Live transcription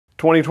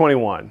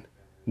2021,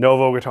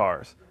 Novo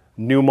guitars,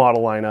 new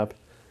model lineup.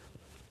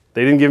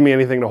 They didn't give me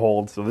anything to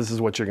hold, so this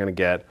is what you're gonna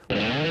get.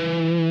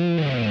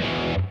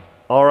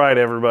 All right,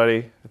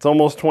 everybody, it's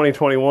almost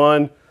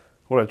 2021.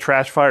 What a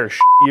trash fire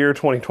year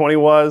 2020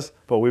 was,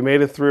 but we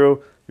made it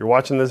through. You're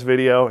watching this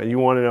video and you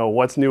wanna know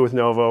what's new with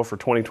Novo for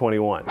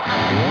 2021.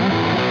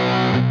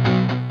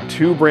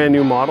 Two brand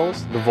new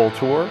models, the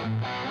Voltour,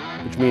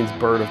 which means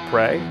bird of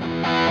prey.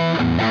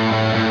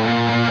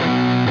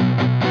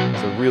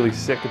 It's a really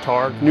sick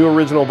guitar. New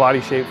original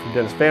body shape from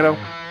Dennis Fano.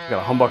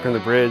 Got a humbucker in the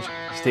bridge,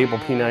 staple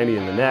P90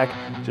 in the neck.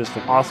 Just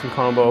an awesome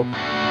combo.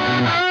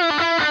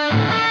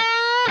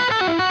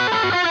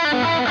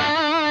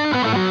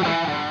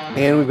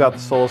 And we've got the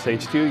Solus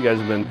H2. You guys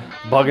have been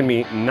bugging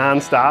me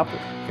non-stop.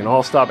 You can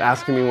all stop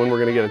asking me when we're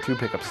gonna get a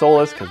 2-pickup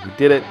Solus, because we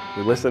did it,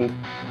 we listened.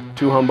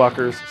 2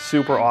 humbuckers,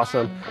 super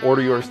awesome.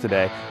 Order yours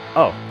today.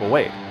 Oh, but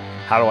wait,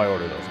 how do I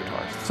order those guitars?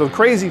 So the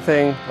crazy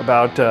thing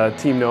about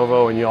Team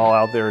Novo and y'all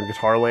out there in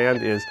guitar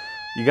land is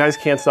you guys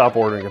can't stop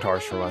ordering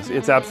guitars from us.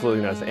 It's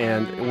absolutely nuts,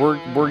 and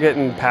we're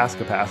getting past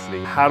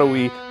capacity. How do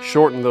we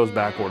shorten those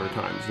back order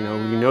times? You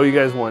know you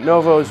guys want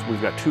Novos.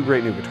 We've got 2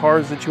 great new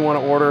guitars that you want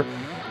to order,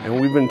 and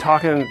we've been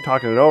talking it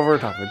over,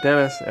 talking with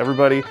Dennis,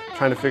 everybody,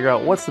 trying to figure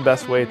out what's the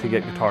best way to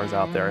get guitars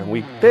out there. And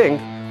we think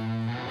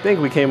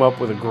we came up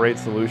with a great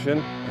solution,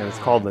 and it's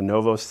called the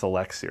Novo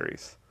Select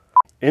Series.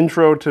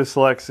 Intro to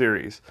Select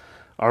Series.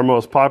 Our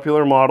most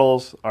popular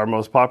models, our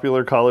most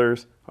popular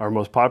colors, our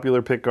most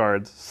popular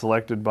pickguards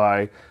selected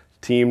by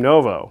Team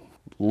Novo.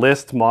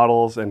 List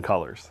models and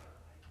colors.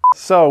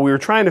 So we were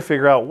trying to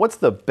figure out what's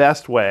the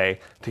best way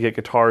to get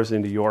guitars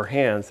into your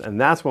hands, and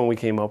that's when we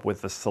came up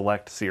with the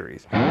Select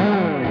Series.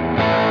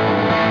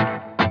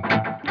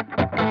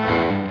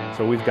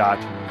 So we've got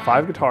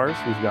 5 guitars.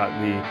 We've got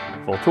the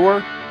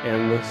Voltour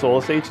and the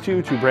Solus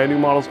H2, 2 brand new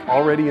models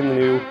already in the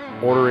new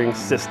ordering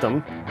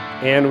system.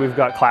 And we've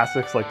got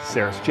classics like the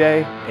Saris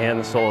J and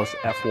the Solus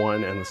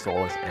F1 and the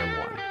Solus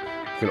M1.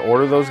 You can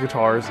order those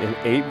guitars in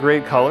 8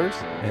 great colors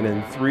and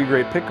in 3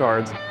 great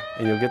pickguards,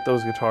 and you'll get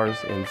those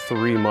guitars in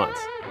 3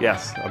 months.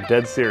 Yes, I'm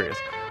dead serious.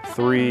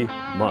 3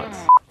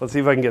 months. Let's see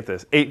if I can get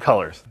this. 8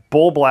 colors.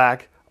 Bull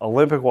Black,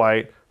 Olympic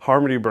White,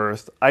 Harmony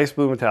Burst, Ice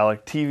Blue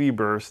Metallic, TV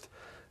Burst,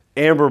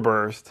 Amber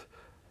Burst,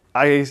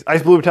 Ice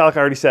Blue Metallic, I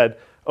already said,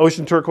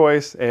 Ocean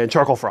Turquoise, and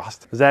Charcoal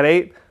Frost. Is that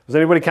 8? Was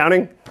anybody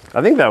counting?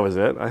 I think that was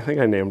it. I think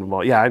I named them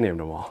all. Yeah, I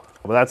named them all.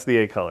 But that's the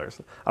 8 colors.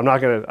 I don't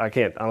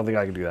think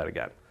I can do that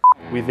again.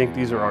 We think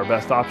these are our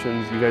best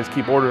options. You guys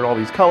keep ordering all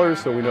these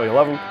colors, so we know you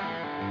love them.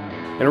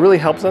 And it really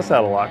helps us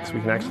out a lot, because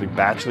we can actually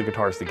batch the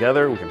guitars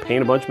together. We can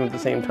paint a bunch of them at the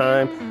same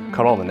time,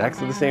 cut all the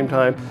necks at the same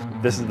time.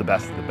 This is the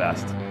best of the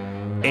best.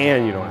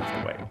 And you don't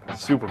have to wait.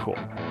 Super cool.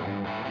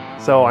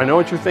 So I know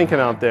what you're thinking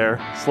out there.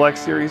 Select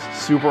Series,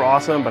 super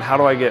awesome, but how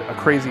do I get a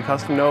crazy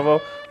custom Novo?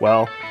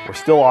 Well, we're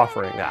still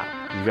offering that.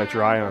 You've got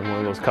your eye on one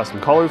of those custom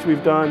colors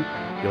we've done.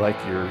 You like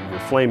your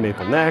flame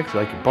maple necks,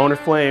 you like your boner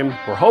flame.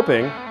 We're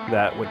hoping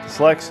that with the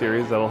Select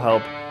Series, that'll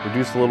help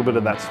reduce a little bit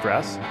of that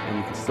stress, and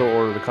you can still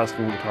order the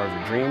custom guitar of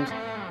your dreams.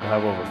 We'll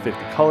have over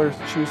 50 colors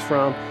to choose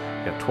from.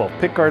 We have 12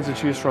 pickguards to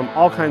choose from,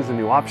 all kinds of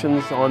new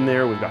options on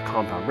there. We've got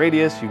compound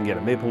radius. You can get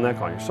a maple neck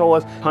on your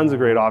Solus. Tons of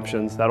great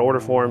options. That order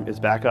form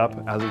is back up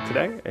as of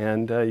today,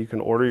 and you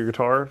can order your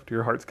guitar to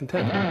your heart's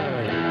content.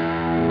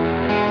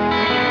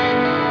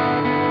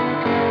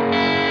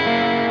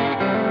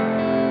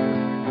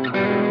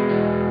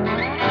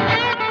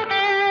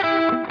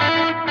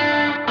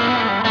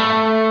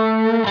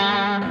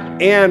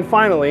 And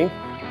finally,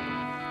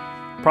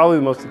 probably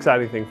the most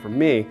exciting thing for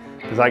me,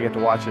 because I get to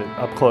watch it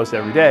up close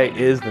every day,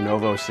 is the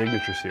Novo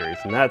Signature Series.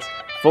 And that's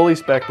fully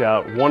spec'd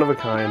out,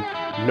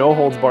 one-of-a-kind,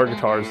 no-holds-barred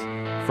guitars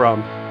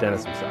from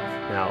Dennis himself.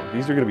 Now,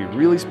 these are gonna be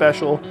really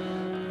special,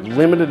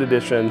 limited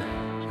edition.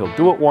 He'll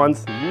do it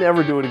once,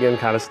 never do it again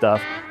kind of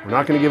stuff. We're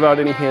not gonna give out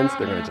any hints.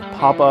 They're gonna just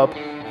pop up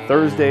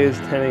Thursdays,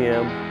 10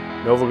 a.m.,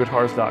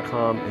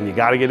 novoguitars.com, and you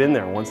gotta get in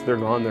there. Once they're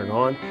gone, they're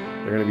gone.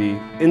 They're gonna be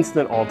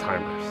instant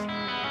all-timers.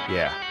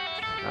 Yeah.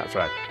 That's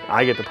right.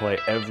 I get to play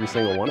every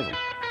single one of them.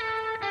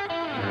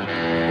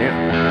 Yeah.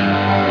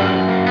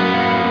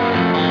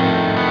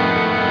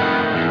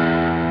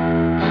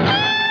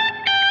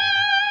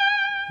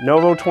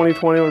 Novo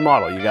 2021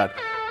 model. You got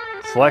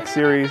Select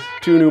Series,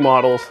 2 new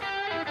models,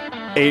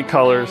 8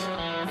 colors,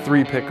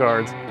 3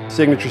 pickguards,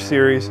 Signature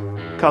Series,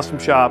 custom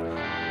shop.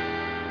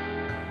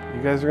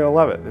 You guys are gonna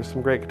love it. There's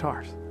some great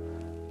guitars.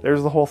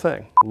 There's the whole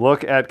thing.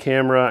 Look at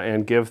camera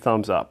and give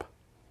thumbs up.